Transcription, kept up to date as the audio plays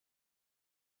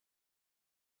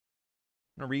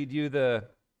I'm going to read you the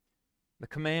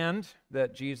command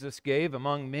that Jesus gave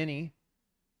among many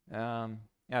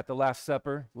at the Last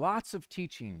Supper. Lots of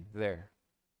teaching there.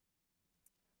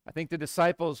 I think the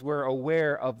disciples were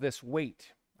aware of this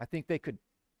weight. I think they could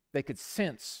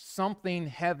sense something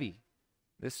heavy.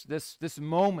 This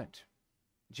moment.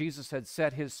 Jesus had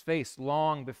set his face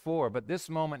long before, but this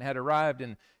moment had arrived,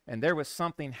 and there was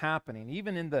something happening,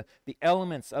 even in the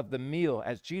elements of the meal,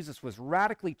 as Jesus was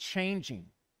radically changing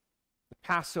the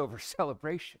Passover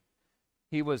celebration.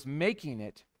 He was making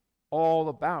it all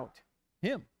about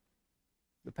him,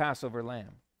 the Passover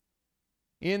lamb.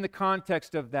 In the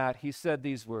context of that, he said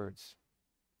these words,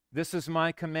 "This is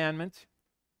my commandment,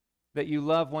 that you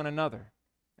love one another,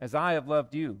 as I have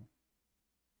loved you.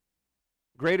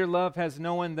 Greater love has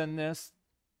no one than this,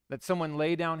 that someone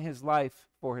lay down his life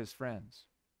for his friends."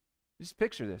 Just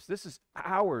picture this. This is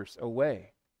hours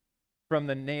away from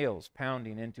the nails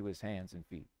pounding into his hands and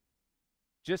feet.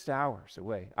 Just hours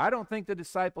away. I don't think the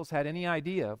disciples had any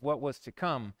idea of what was to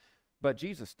come, but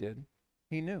Jesus did.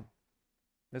 He knew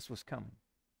this was coming.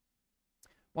 I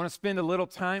want to spend a little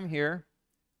time here,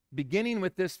 beginning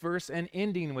with this verse and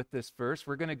ending with this verse.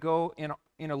 We're going to go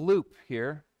in a loop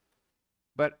here.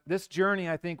 But this journey,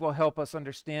 I think, will help us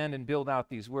understand and build out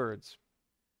these words.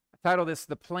 I title this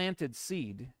 "The Planted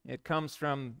Seed." It comes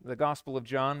from the Gospel of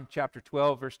John, chapter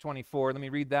 12, verse 24. Let me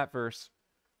read that verse.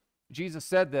 Jesus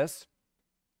said this,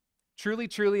 "Truly,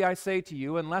 truly, I say to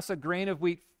you, unless a grain of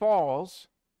wheat falls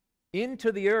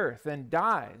into the earth and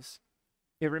dies,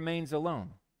 it remains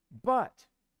alone. But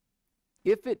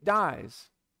if it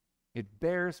dies, it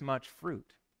bears much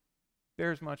fruit."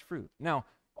 Bears much fruit. Now,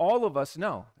 all of us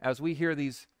know, as we hear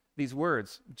these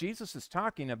words, Jesus is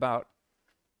talking about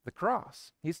the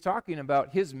cross. He's talking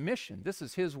about his mission. This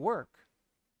is his work.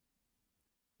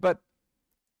 But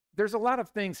there's a lot of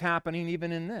things happening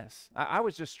even in this. I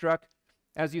was just struck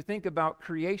as you think about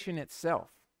creation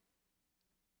itself.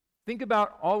 Think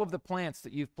about all of the plants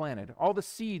that you've planted, all the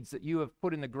seeds that you have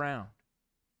put in the ground.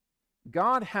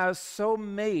 God has so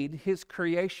made his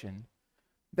creation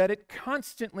that it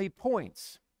constantly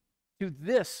points to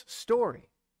this story.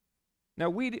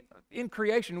 Now, in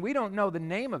creation, we don't know the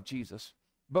name of Jesus,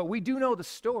 but we do know the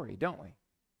story, don't we?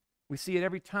 We see it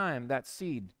every time that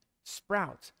seed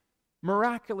sprouts,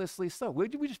 miraculously so. We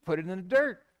just put it in the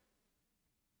dirt,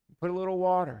 put a little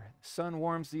water, the sun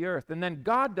warms the earth, and then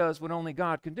God does what only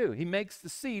God can do. He makes the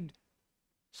seed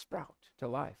sprout to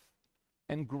life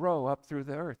and grow up through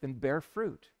the earth and bear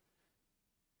fruit.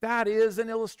 That is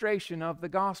an illustration of the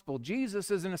gospel.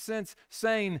 Jesus is, in a sense,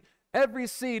 saying, every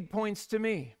seed points to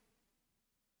me.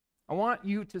 I want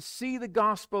you to see the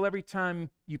gospel every time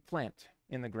you plant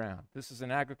in the ground. This is an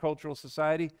agricultural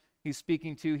society he's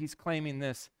claiming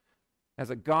this as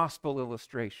a gospel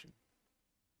illustration.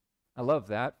 I love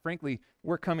that. Frankly,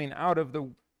 we're coming out of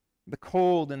the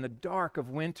cold and the dark of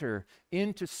winter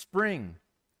into spring.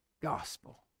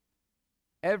 Gospel.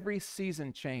 Every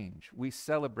season change, we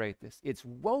celebrate this. It's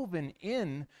woven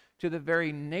in to the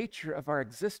very nature of our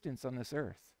existence on this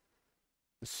earth.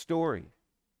 The story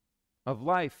of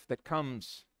life that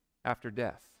comes after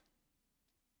death.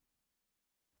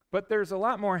 But there's a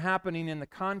lot more happening in the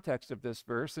context of this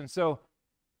verse, and so,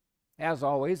 as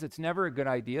always, it's never a good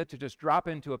idea to just drop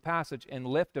into a passage and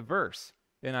lift a verse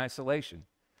in isolation.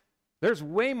 There's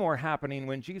way more happening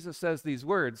when Jesus says these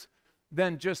words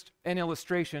than just an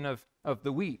illustration of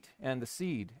the wheat and the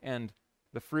seed and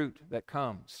the fruit that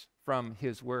comes from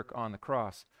his work on the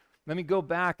cross. Let me go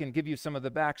back and give you some of the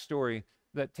backstory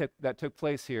that took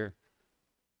place here.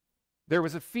 There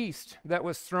was a feast that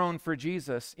was thrown for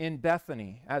Jesus in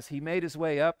Bethany as he made his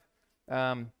way up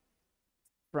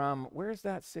from, where's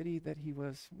that city that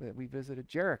we visited?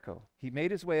 Jericho. He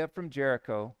made his way up from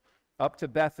Jericho up to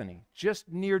Bethany,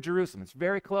 just near Jerusalem. It's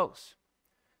very close.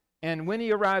 And when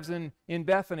he arrives in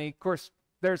Bethany, of course,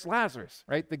 there's Lazarus,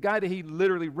 right? The guy that he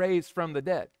literally raised from the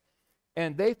dead.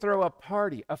 And they throw a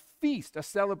party, a feast, a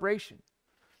celebration.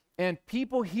 And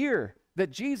people hear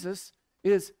that Jesus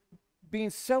is being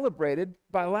celebrated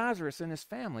by Lazarus and his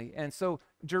family. And so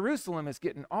Jerusalem is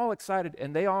getting all excited,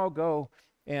 and they all go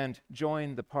and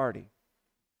join the party.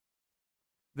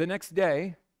 The next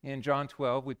day, in John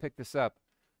 12, we pick this up.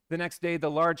 The next day,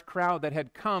 the large crowd that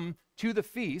had come to the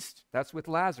feast, that's with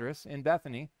Lazarus in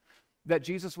Bethany, that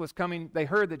Jesus was coming, they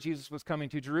heard that Jesus was coming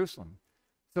to Jerusalem.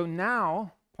 So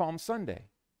now, Palm Sunday,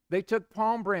 they took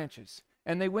palm branches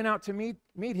and they went out to meet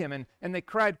him, and they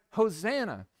cried,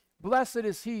 "Hosanna, blessed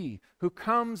is he who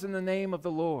comes in the name of the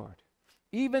Lord,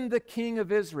 even the King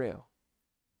of Israel."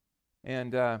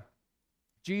 And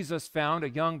Jesus found a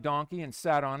young donkey and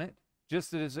sat on it,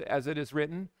 just as it is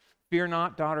written, Fear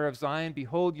not, daughter of Zion.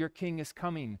 Behold, your king is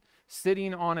coming,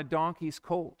 sitting on a donkey's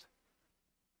colt.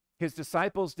 His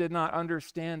disciples did not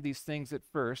understand these things at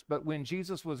first, but when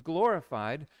Jesus was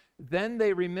glorified, then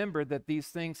they remembered that these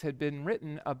things had been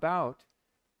written about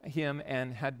him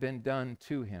and had been done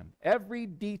to him. Every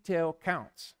detail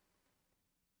counts.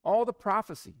 All the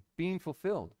prophecy being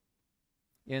fulfilled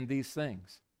in these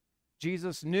things.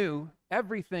 Jesus knew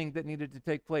everything that needed to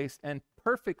take place, and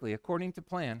perfectly, according to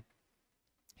plan,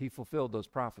 he fulfilled those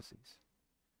prophecies.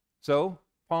 So,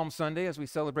 Palm Sunday, as we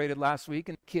celebrated last week,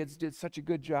 and kids did such a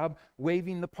good job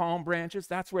waving the palm branches.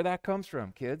 That's where that comes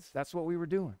from, kids. That's what we were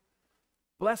doing.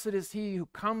 Blessed is he who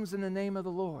comes in the name of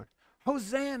the Lord.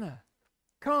 Hosanna!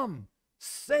 Come,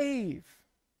 save!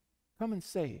 Come and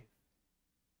save.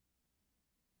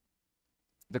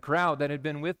 The crowd that had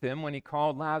been with him when he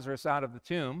called Lazarus out of the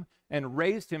tomb and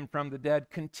raised him from the dead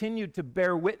continued to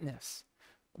bear witness.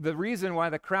 The reason why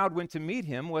the crowd went to meet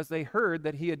him was they heard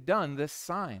that he had done this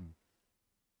sign.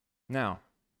 Now,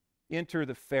 enter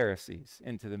the Pharisees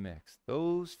into the mix.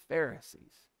 Those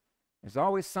Pharisees. There's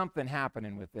always something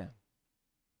happening with them.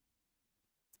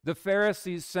 The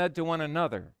Pharisees said to one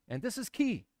another, and this is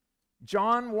key.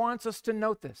 John wants us to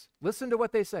note this. Listen to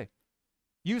what they say.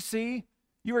 You see,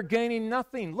 you are gaining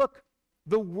nothing. Look,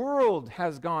 the world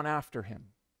has gone after him.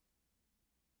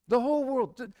 The whole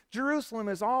world. Jerusalem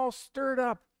is all stirred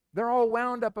up. They're all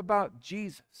wound up about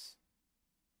Jesus.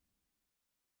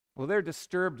 Well, they're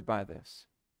disturbed by this.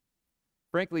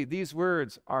 Frankly, these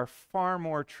words are far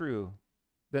more true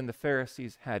than the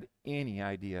Pharisees had any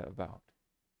idea about.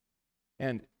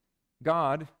 And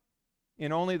God,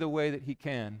 in only the way that he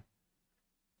can,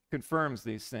 confirms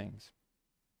these things.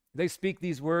 They speak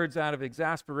these words out of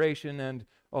exasperation and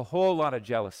a whole lot of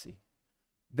jealousy.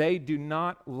 They do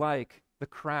not like the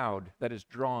crowd that is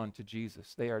drawn to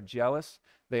Jesus. They are jealous.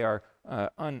 They are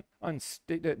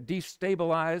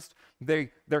destabilized.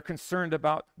 They're concerned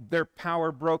about their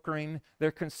power brokering.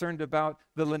 They're concerned about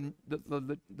the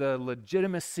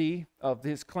legitimacy of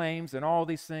his claims and all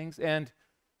these things. And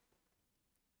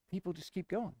people just keep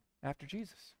going after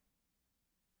Jesus.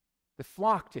 They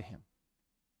flock to him.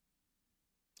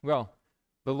 Well,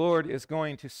 the Lord is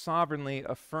going to sovereignly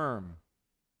affirm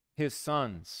his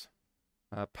Son's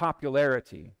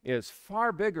popularity is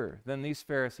far bigger than these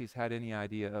Pharisees had any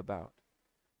idea about.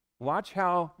 Watch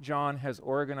how John has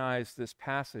organized this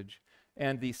passage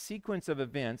and the sequence of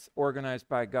events organized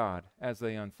by God as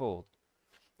they unfold.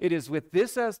 It is with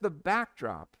this as the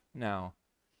backdrop now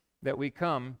that we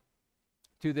come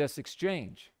to this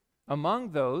exchange.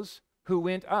 Among those who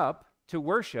went up to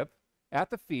worship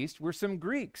at the feast were some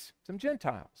Greeks, some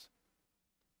Gentiles.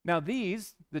 Now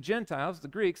these, the Gentiles, the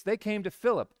Greeks, they came to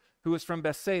Philip, who was from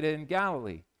Bethsaida in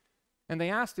Galilee. And they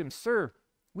asked him, Sir,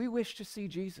 we wish to see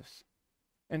Jesus.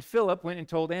 And Philip went and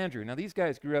told Andrew. Now these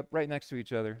guys grew up right next to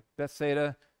each other.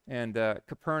 Bethsaida and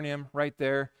Capernaum right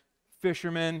there.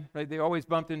 Fishermen, right? They always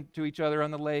bumped into each other on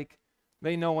the lake.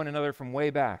 They know one another from way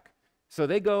back. So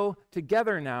they go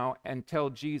together now and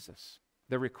tell Jesus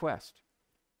the request.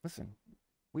 Listen,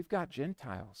 we've got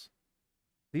Gentiles.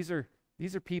 These are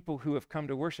people who have come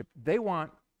to worship. They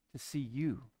want to see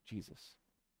you, Jesus.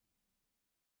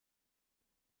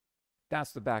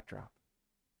 That's the backdrop.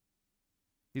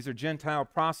 These are Gentile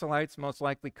proselytes, most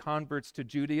likely converts to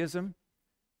Judaism.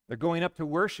 They're going up to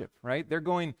worship, right? They're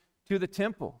going to the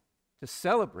temple to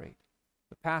celebrate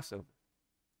the Passover.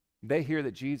 They hear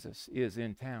that Jesus is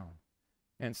in town.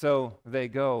 And so they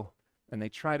go and they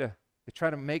try to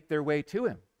make their way to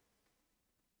him.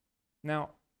 Now,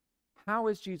 how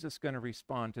is Jesus going to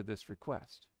respond to this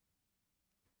request?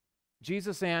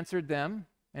 Jesus answered them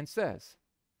and says,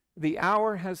 The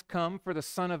hour has come for the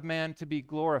Son of Man to be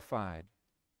glorified.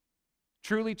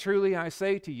 Truly, truly, I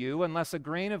say to you, unless a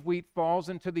grain of wheat falls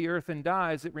into the earth and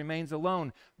dies, it remains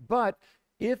alone. But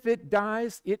if it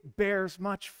dies, it bears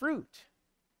much fruit.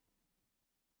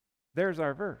 There's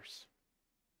our verse.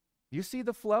 You see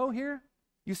the flow here?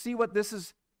 You see what this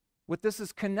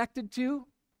is connected to?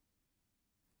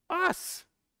 Us.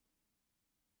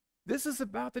 This is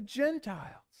about the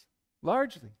Gentiles,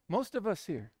 largely. Most of us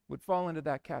here would fall into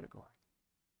that category.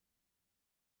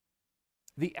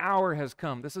 The hour has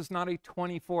come. This is not a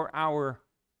 24-hour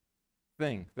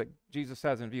thing that Jesus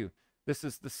has in view. This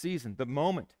is the season, the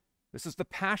moment. This is the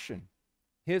passion.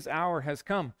 His hour has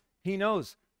come. He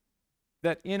knows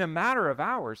that in a matter of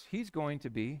hours, he's going to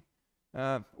be,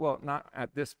 not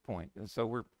at this point. And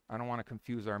so I don't want to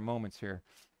confuse our moments here.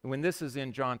 When this is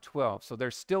in John 12, so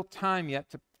there's still time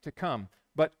yet to come,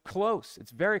 but close.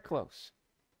 It's very close.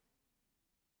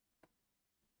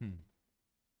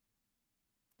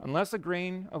 Unless a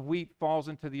grain of wheat falls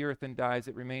into the earth and dies,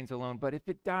 it remains alone. But if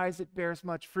it dies, it bears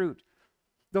much fruit.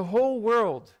 The whole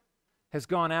world has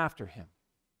gone after him.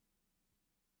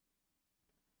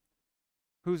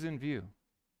 Who's in view?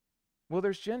 Well,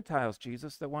 there's Gentiles,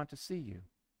 Jesus, that want to see you.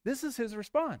 This is his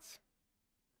response.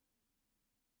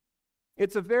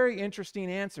 It's a very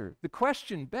interesting answer. The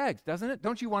question begs, doesn't it?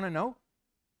 Don't you want to know?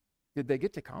 Did they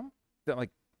get to come?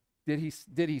 Did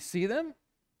he see them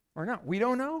or not? We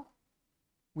don't know.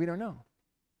 We don't know.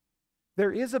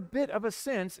 There is a bit of a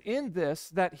sense in this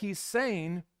that he's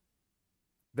saying,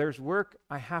 there's work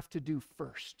I have to do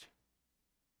first.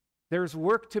 There's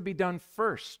work to be done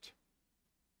first.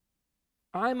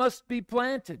 I must be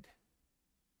planted.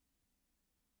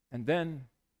 And then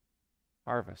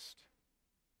harvest.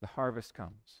 The harvest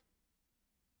comes.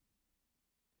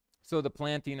 So the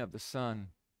planting of the Son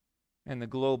and the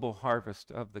global harvest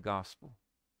of the gospel.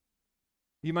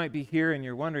 You might be here and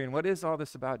you're wondering, what is all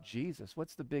this about Jesus?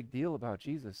 What's the big deal about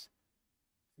Jesus?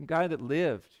 Some guy that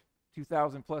lived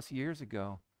 2,000 plus years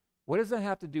ago. What does that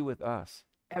have to do with us?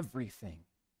 Everything.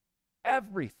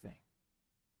 Everything.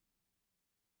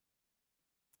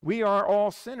 We are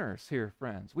all sinners here,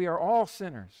 friends. We are all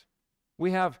sinners.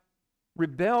 We have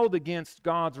rebelled against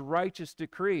God's righteous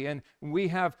decree, and we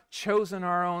have chosen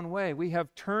our own way. We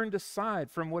have turned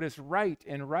aside from what is right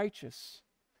and righteous,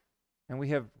 and we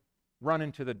have run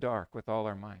into the dark with all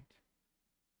our might.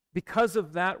 Because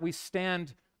of that, we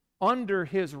stand under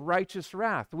his righteous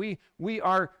wrath. We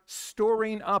are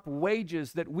storing up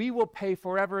wages that we will pay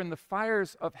forever in the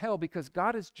fires of hell, because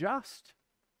God is just.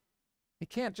 He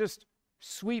can't just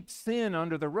sweep sin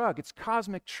under the rug. It's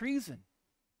cosmic treason.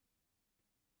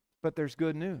 But there's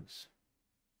good news.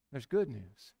 There's good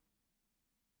news.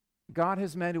 God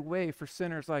has made a way for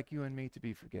sinners like you and me to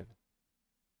be forgiven.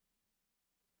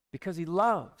 Because he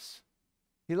loves.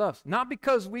 He loves. Not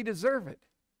because we deserve it,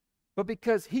 but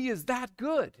because he is that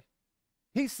good.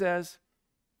 He says,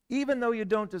 even though you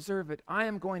don't deserve it, I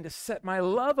am going to set my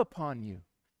love upon you.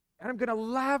 And I'm going to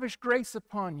lavish grace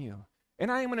upon you.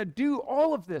 And I am going to do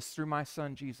all of this through my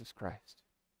Son, Jesus Christ,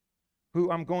 who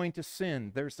I'm going to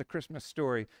send. There's the Christmas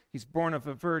story. He's born of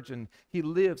a virgin. He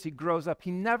lives. He grows up.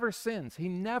 He never sins. He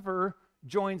never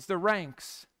joins the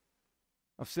ranks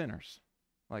of sinners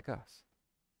like us.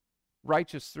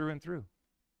 Righteous through and through.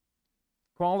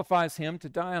 Qualifies him to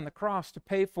die on the cross to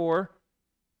pay for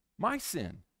my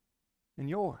sin and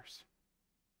yours.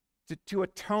 To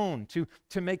atone,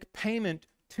 to make payment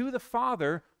to the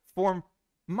Father for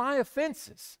my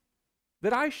offenses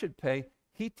that I should pay.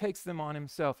 He takes them on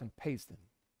himself and pays them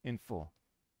in full.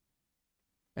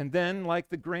 And then, like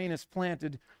the grain is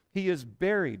planted, he is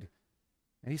buried.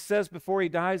 And he says before he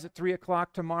dies at 3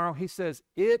 o'clock tomorrow, he says,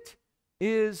 it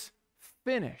is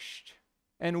finished.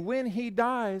 And when he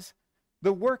dies,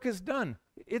 the work is done.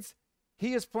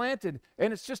 He is planted,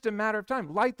 and it's just a matter of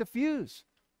time. Light the fuse.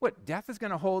 What, death is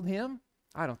going to hold him?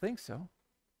 I don't think so.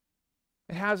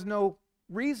 It has no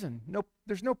reason.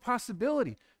 There's no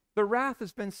possibility. The wrath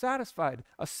has been satisfied.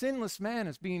 A sinless man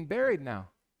is being buried now.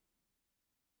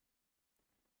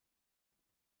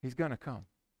 He's going to come.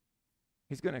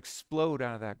 He's going to explode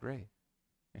out of that grave.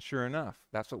 And sure enough,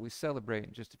 that's what we celebrate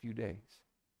in just a few days.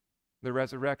 The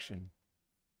resurrection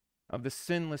of the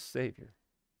sinless Savior,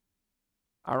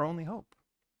 our only hope.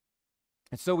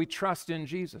 And so we trust in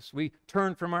Jesus. We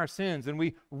turn from our sins and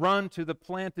we run to the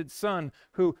planted Son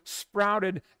who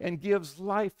sprouted and gives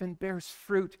life and bears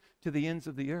fruit to the ends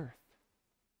of the earth.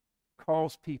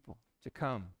 Calls people to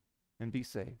come and be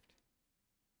saved.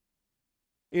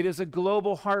 It is a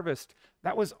global harvest.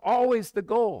 That was always the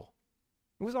goal.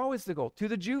 It was always the goal. To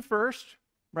the Jew first,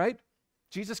 right?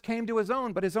 Jesus came to his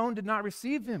own, but his own did not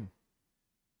receive him.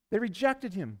 They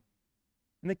rejected him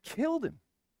and they killed him.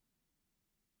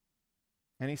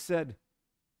 And he said,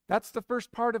 that's the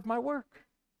first part of my work.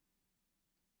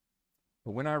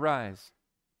 But when I rise,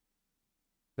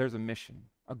 there's a mission,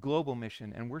 a global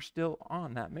mission, and we're still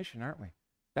on that mission, aren't we?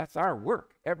 That's our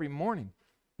work every morning.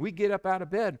 We get up out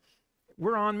of bed.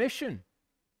 We're on mission.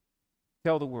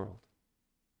 Tell the world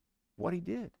what he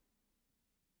did.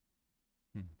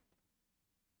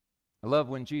 I love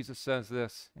when Jesus says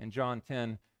this in John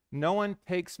 10, no one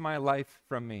takes my life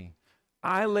from me.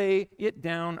 I lay it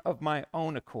down of my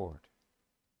own accord.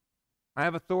 I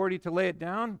have authority to lay it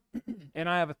down, and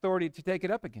I have authority to take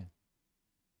it up again.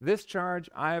 This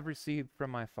charge I have received from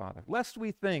my Father. Lest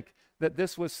we think that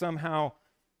this was somehow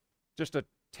just a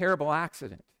terrible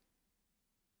accident.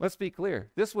 Let's be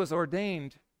clear. This was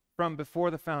ordained from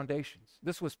before the foundations.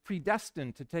 This was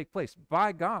predestined to take place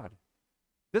by God.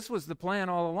 This was the plan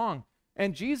all along.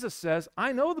 And Jesus says,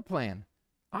 I know the plan.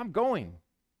 I'm going.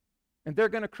 And they're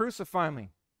going to crucify me.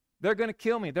 They're going to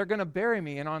kill me. They're going to bury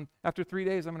me. And after 3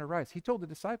 days, I'm going to rise. He told the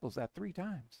disciples that 3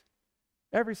 times.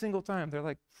 Every single time. They're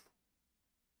like,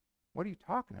 what are you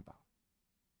talking about?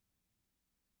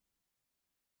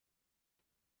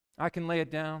 I can lay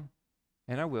it down,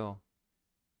 and I will.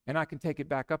 And I can take it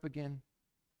back up again,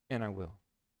 and I will.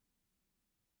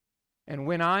 And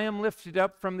when I am lifted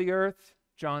up from the earth,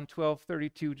 John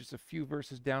 12:32, just a few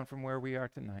verses down from where we are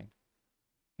tonight,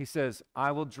 he says,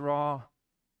 I will draw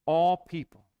all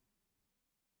people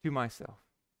to myself.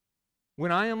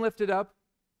 When I am lifted up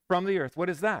from the earth, what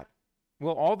is that?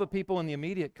 Well, all the people in the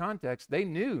immediate context, they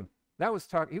knew that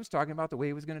he was talking about the way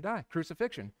he was going to die,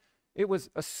 crucifixion. It was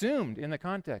assumed in the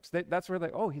context. That's where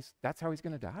that's how he's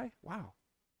going to die? Wow.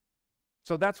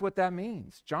 So that's what that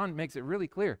means. John makes it really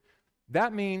clear.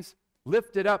 That means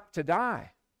lifted up to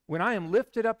die. When I am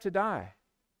lifted up to die,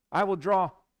 I will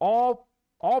draw all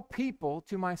people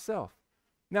to myself.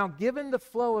 Now, given the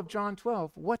flow of John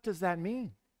 12, what does that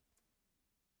mean?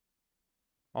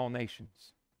 All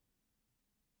nations.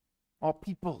 All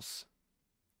peoples.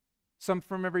 Some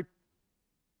from every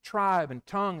tribe and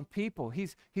tongue and people.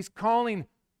 He's calling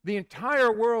the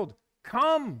entire world,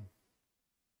 come.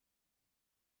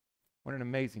 What an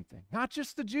amazing thing. Not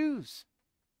just the Jews,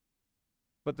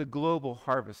 but the global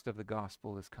harvest of the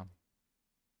gospel is coming.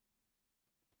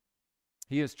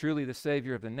 He is truly the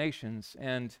Savior of the nations,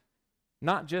 and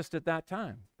not just at that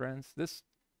time, friends. This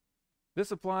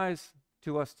applies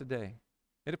to us today.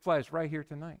 It applies right here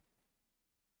tonight.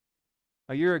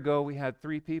 A year ago, we had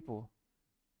 3 people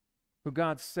who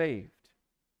God saved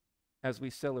as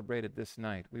we celebrated this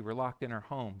night. We were locked in our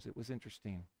homes. It was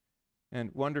interesting.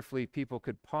 And wonderfully, people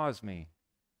could pause me.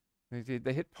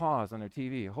 They hit pause on their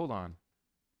TV. Hold on.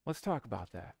 Let's talk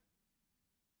about that.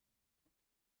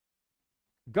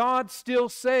 God still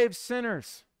saves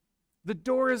sinners. The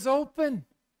door is open.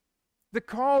 The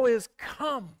call is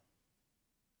come.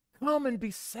 Come and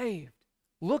be saved.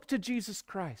 Look to Jesus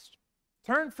Christ.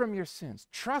 Turn from your sins.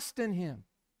 Trust in him.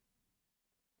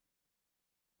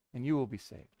 And you will be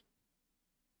saved.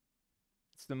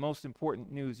 It's the most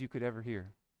important news you could ever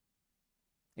hear.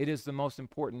 It is the most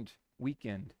important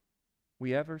weekend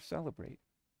we ever celebrate.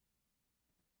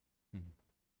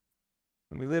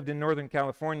 When we lived in Northern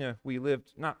California, we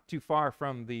lived not too far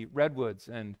from the redwoods,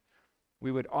 and we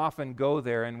would often go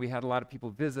there, and we had a lot of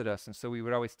people visit us, and so we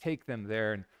would always take them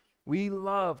there, and we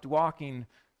loved walking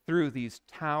through these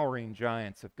towering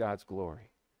giants of God's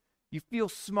glory. You feel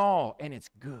small, and it's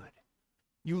good.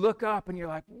 You look up, and you're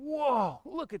like, whoa,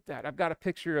 look at that. I've got a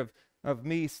picture of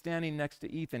me standing next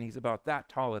to Ethan. He's about that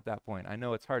tall at that point. I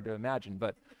know it's hard to imagine,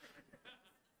 but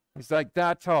he's like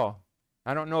that tall.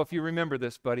 I don't know if you remember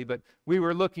this, buddy, but we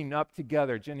were looking up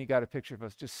together. Jenny got a picture of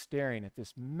us just staring at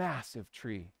this massive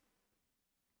tree.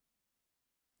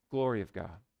 Glory of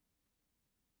God.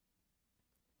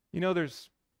 You know, there's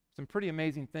some pretty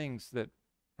amazing things that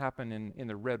happen in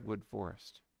the redwood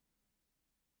forest.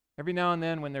 Every now and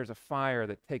then when there's a fire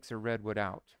that takes a redwood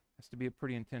out, it has to be a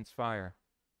pretty intense fire,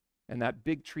 and that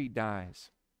big tree dies.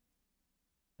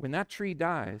 When that tree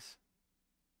dies,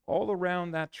 all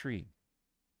around that tree,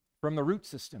 from the root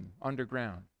system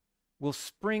underground, will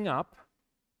spring up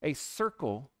a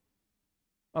circle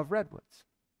of redwoods.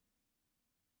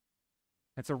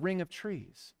 It's a ring of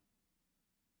trees.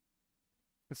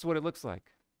 That's what it looks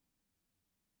like.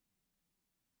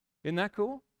 Isn't that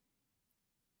cool?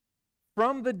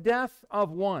 From the death of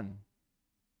one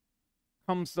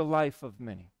comes the life of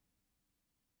many.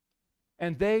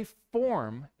 And they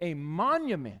form a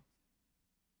monument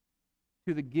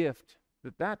to the gift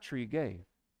that tree gave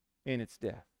in its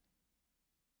death.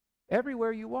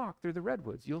 Everywhere you walk through the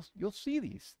redwoods, you'll see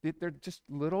these. They're just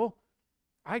little,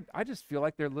 I just feel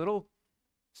like they're little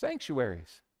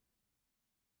sanctuaries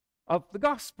of the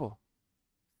gospel,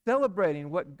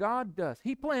 celebrating what God does.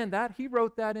 He planned that. He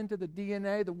wrote that into the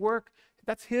DNA, the work.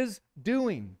 That's his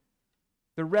doing.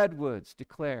 The redwoods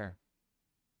declare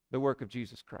the work of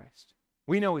Jesus Christ.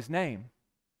 We know his name,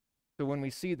 so when we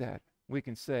see that, we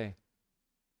can say,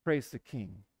 praise the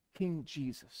King, King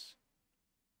Jesus.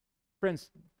 Friends,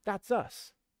 that's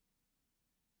us.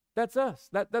 That's us.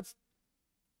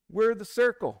 We're the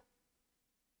circle.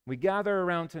 We gather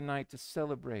around tonight to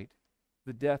celebrate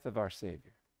the death of our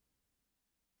Savior,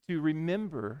 to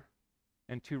remember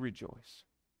and to rejoice.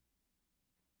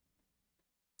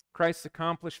 Christ's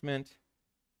accomplishment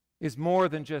is more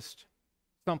than just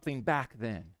something back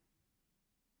then.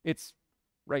 It's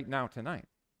right now, tonight.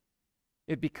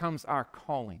 It becomes our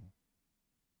calling.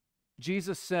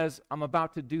 Jesus says, I'm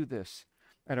about to do this,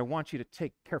 and I want you to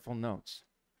take careful notes,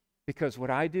 because what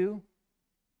I do,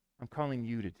 I'm calling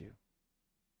you to do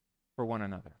for one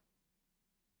another.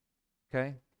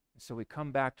 Okay? So we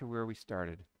come back to where we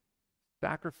started.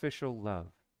 Sacrificial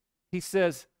love. He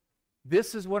says,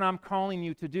 this is what I'm calling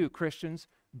you to do, Christians.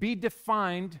 Be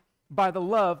defined by the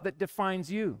love that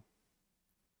defines you.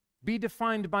 Be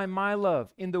defined by my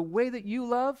love. In the way that you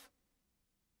love,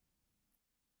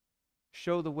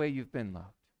 show the way you've been loved.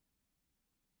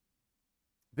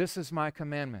 This is my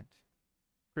commandment,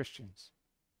 Christians,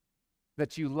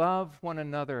 that you love one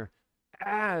another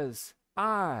as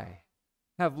I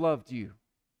have loved you.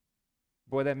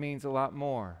 Boy, that means a lot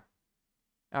more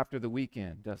after the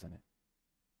weekend, doesn't it?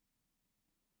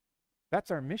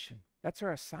 That's our mission. That's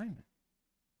our assignment.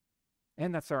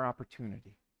 And that's our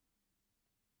opportunity.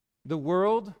 The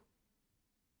world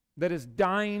that is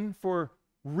dying for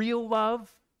real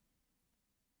love,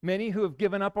 many who have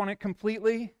given up on it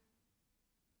completely,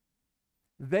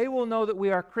 they will know that we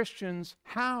are Christians.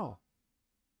 How?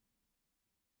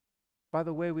 By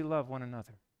the way we love one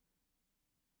another.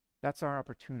 That's our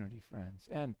opportunity, friends.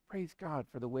 And praise God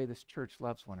for the way this church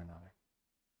loves one another.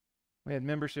 We had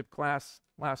membership class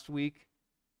last week.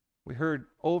 We heard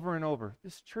over and over,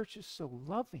 this church is so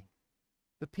loving.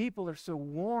 The people are so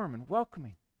warm and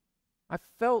welcoming. I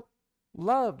felt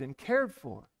loved and cared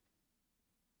for.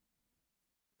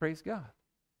 Praise God.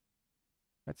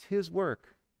 That's His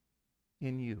work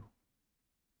in you.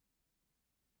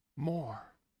 More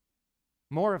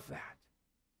of that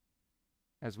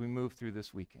as we move through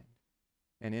this weekend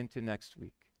and into next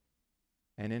week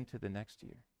and into the next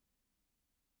year.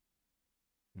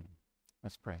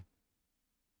 Let's pray.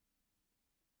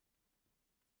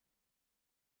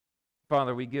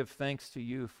 Father, we give thanks to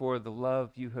you for the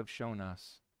love you have shown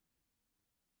us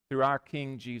through our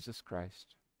King Jesus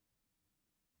Christ.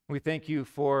 We thank you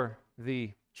for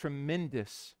the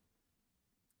tremendous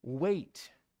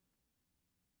weight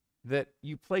that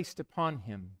you placed upon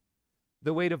him,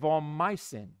 the weight of all my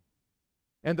sin,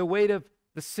 and the weight of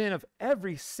the sin of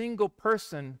every single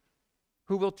person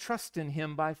who will trust in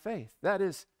him by faith.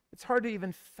 It's hard to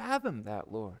even fathom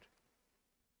that, Lord.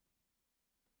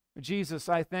 Jesus,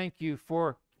 I thank you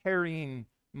for carrying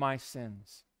my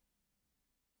sins,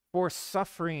 for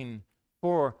suffering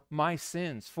for my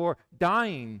sins, for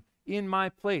dying in my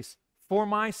place, for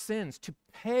my sins, to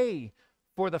pay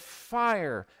for the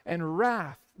fire and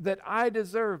wrath that I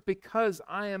deserve because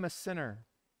I am a sinner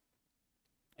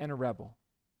and a rebel.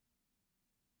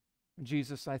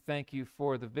 Jesus, I thank you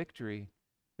for the victory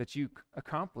that you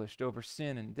accomplished over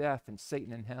sin and death and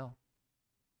Satan and hell.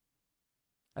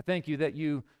 I thank you that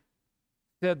you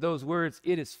said those words,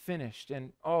 it is finished.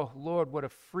 And oh, Lord, what a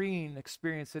freeing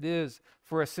experience it is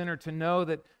for a sinner to know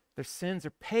that their sins are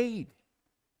paid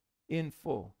in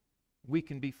full. We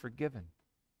can be forgiven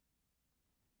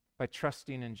by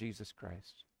trusting in Jesus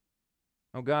Christ.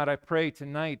 Oh God, I pray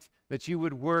tonight that you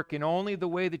would work in only the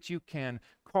way that you can.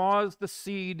 Cause the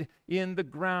seed in the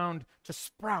ground to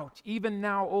sprout. Even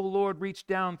now, oh Lord, reach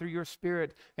down through your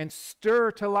Spirit and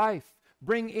stir to life.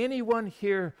 Bring anyone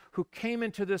here who came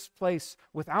into this place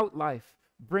without life,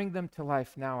 bring them to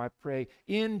life now, I pray,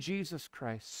 in Jesus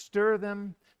Christ. Stir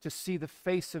them to see the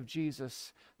face of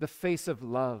Jesus, the face of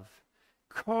love.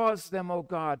 Cause them, oh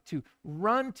God, to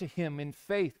run to him in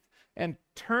faith and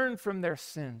turn from their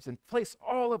sins and place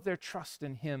all of their trust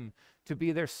in him to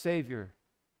be their Savior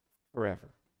forever.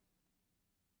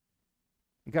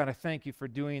 God, I thank you for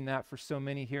doing that for so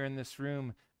many here in this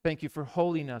room. Thank you for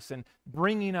holding us and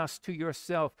bringing us to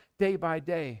yourself day by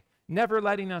day, never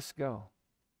letting us go,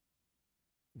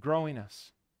 growing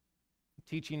us,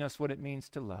 teaching us what it means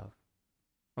to love.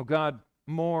 Oh God,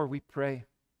 more we pray.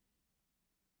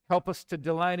 Help us to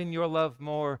delight in your love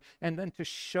more and then to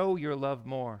show your love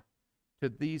more to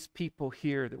these people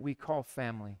here that we call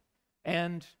family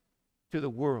and to the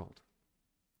world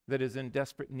that is in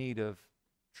desperate need of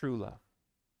true love.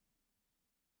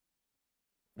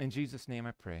 In Jesus' name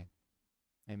I pray.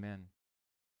 Amen.